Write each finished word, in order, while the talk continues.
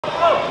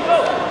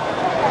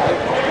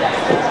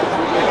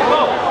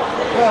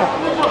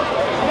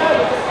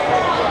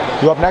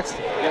You up next?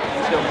 Yep,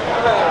 let's go.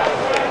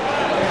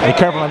 Hey,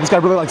 careful, man. This guy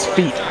really likes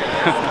feet.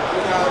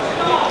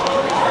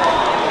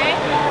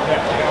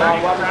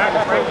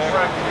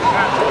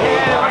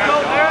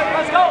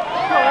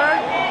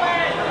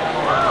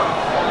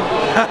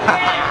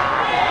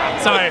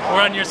 Sorry,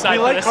 we're on your side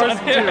for this Carson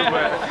one. too,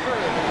 but...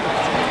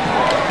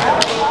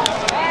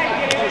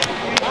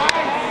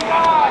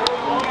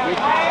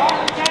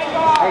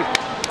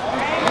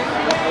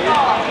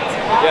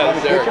 Yeah,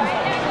 that's there.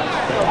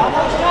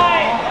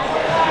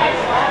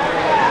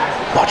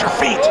 Watch your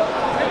feet.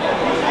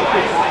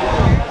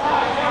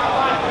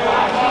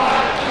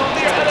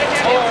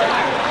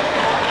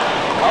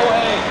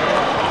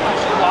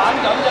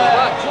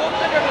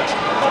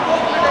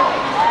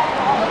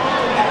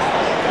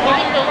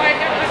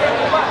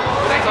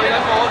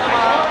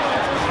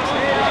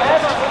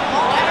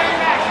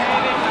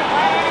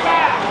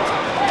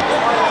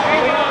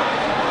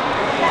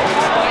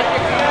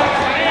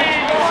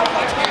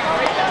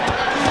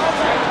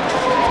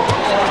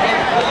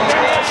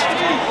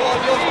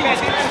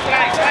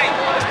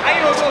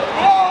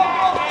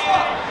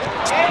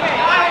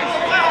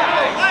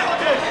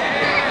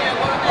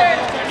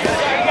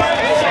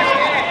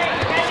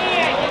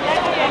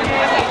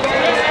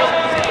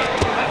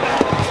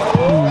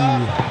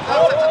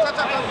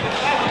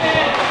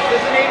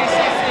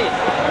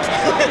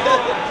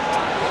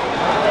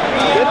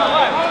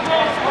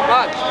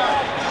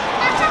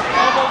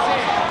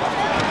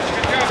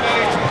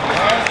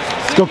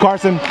 Let's go,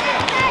 Carson. Stay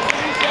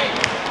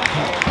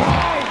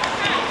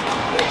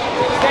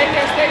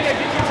there, get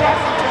your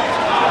chest.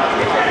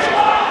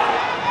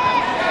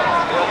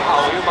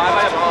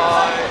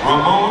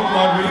 Ramon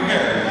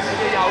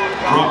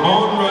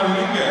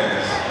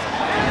Rodriguez.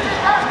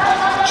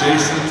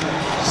 Jason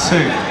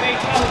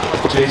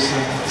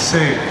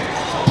Singh.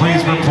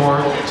 Please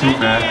report to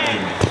Matt.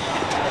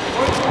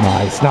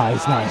 Nice,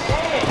 nice, nice.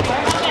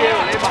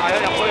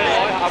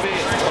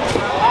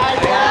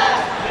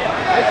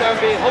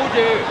 Hold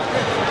you.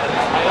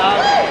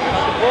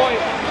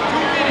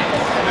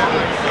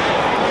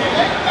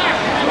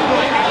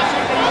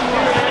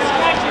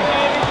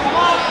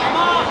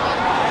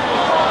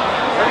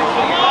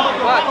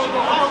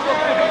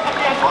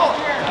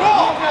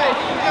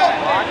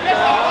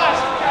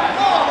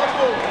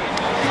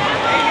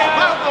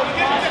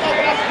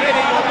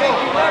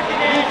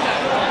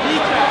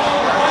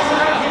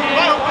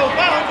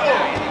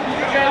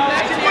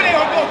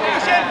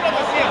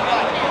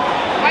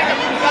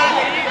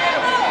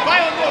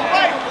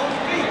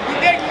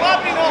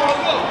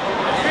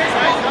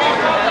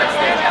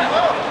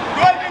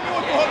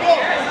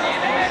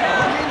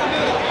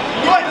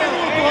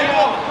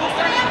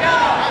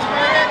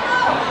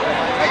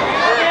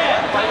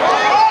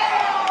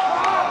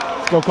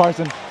 Go,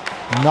 Carson.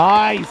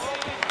 Nice.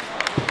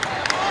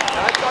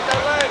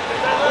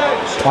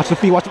 Watch the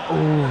feet. Watch the.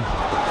 Ooh.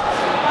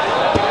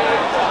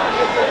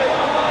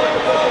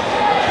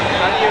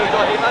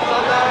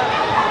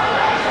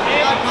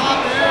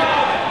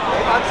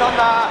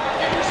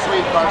 You're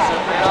sweet, Carson.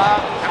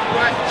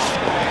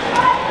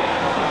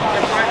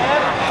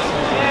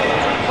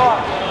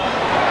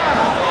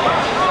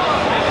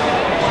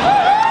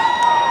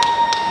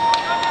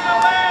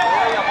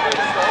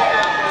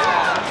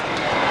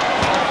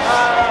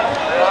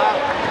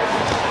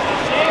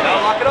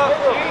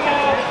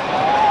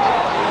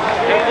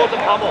 Careful of the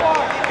pommel.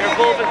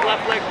 Careful of his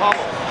left leg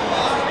pommel.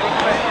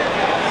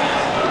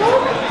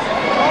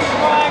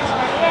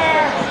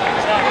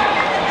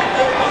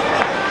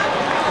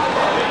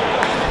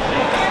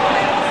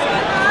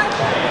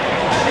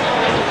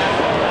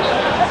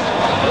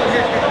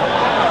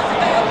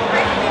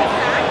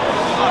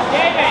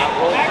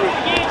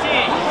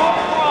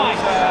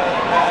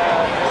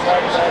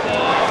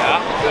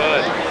 Yeah,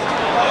 good.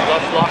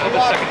 Let's lock up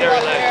the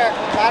secondary leg.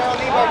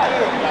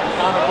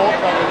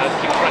 Let's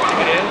keep pressing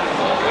it in.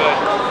 Good.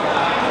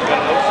 Got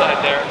an outside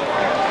there.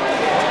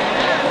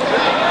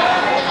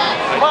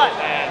 Nice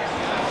hands.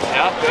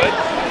 Yeah, good.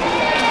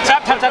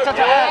 Tap, tap, tap, tap,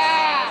 tap.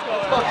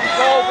 Let's fucking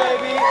go,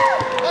 baby.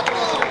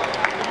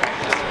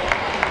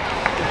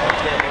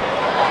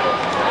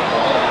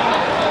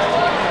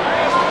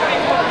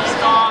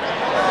 Stop.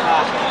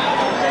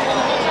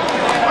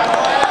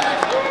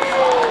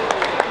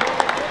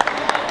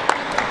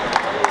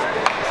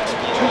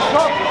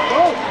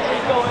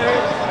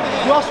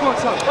 You also want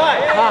some?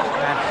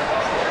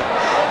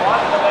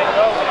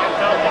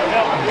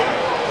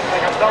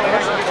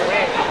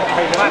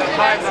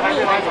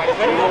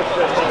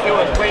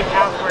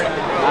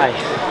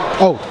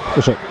 Oh,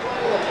 for sure.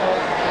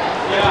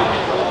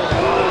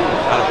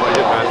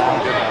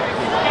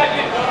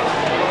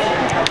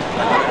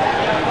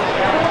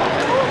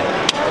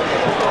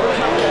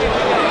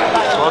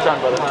 Well done,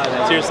 brother.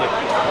 Seriously.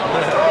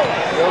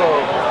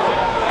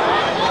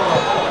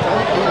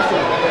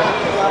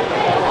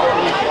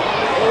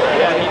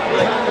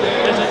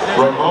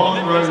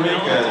 Ramon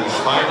Rodriguez,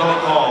 final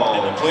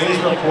call. Please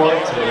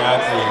report to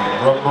Matt.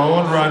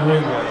 Ramon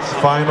Rodriguez,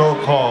 final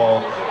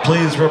call.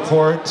 Please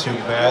report to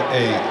mat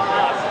 8.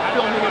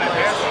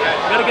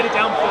 Gotta get it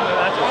down from the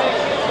matches.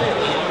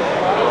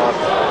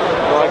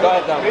 No, I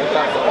got it down. It's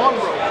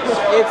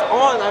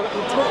on.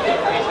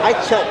 I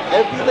check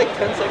every like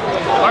 10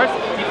 seconds. Carson,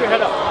 keep your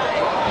head up.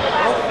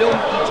 Don't film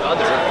each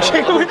other.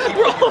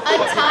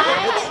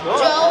 Atai,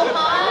 Joe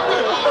Han,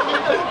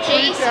 and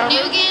Jace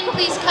Nugent,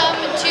 please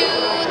come to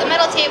the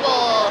medal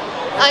table.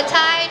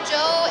 Atai,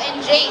 Joe,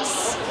 and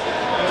Jace.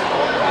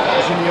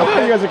 You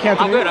guys are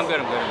Cantonese? I'm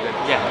good.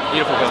 Yeah,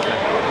 beautiful film.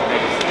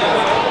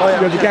 Oh,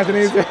 yeah. You guys are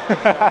Cantonese?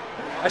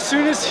 As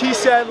soon as he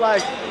said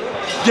like,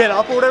 get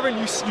up or whatever, and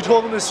you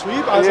told him to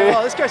sweep, I was like,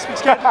 oh, this guy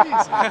speaks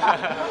Cantonese.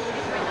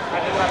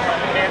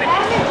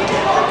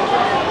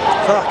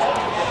 Fuck.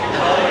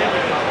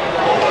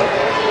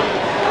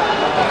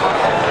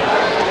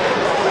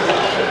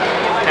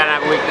 Kind of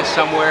have a weakness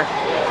somewhere.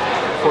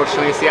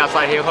 Fortunately, it's the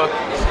outside heel hook.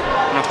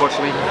 And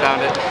unfortunately, he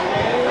found it.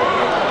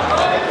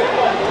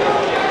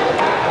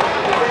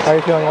 How are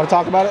you feeling? Want to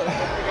talk about it?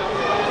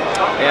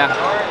 Yeah.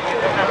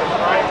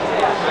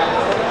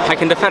 I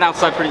can defend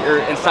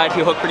inside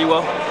heel hook pretty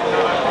well,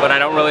 but I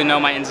don't really know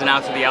my ins and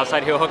outs of the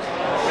outside heel hook,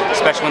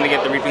 especially when they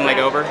get the reaping leg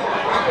over.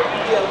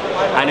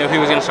 I knew he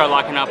was going to start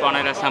locking up on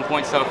it at some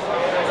point, so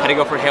I had to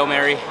go for Hail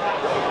Mary,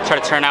 try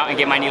to turn out and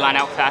get my knee line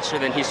out faster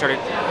than he started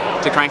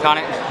to crank on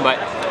it, but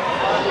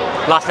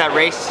lost that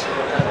race.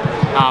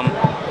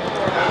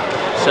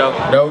 So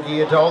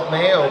Nogi adult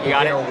male,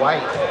 beginner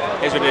white.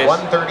 Is what it is.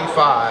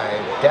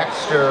 135,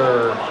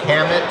 Dexter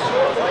Kamet,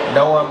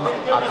 Noam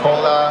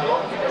Akola,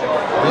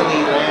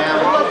 Willie Lamb.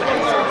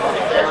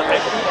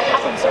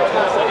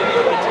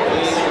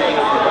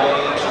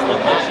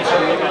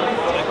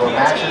 Your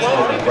matches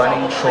will be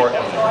running shortly.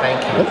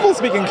 Thank you. People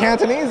speaking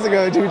Cantonese to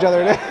go to each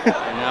other.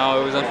 No,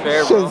 it was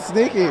unfair, bro.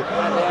 Sneaky.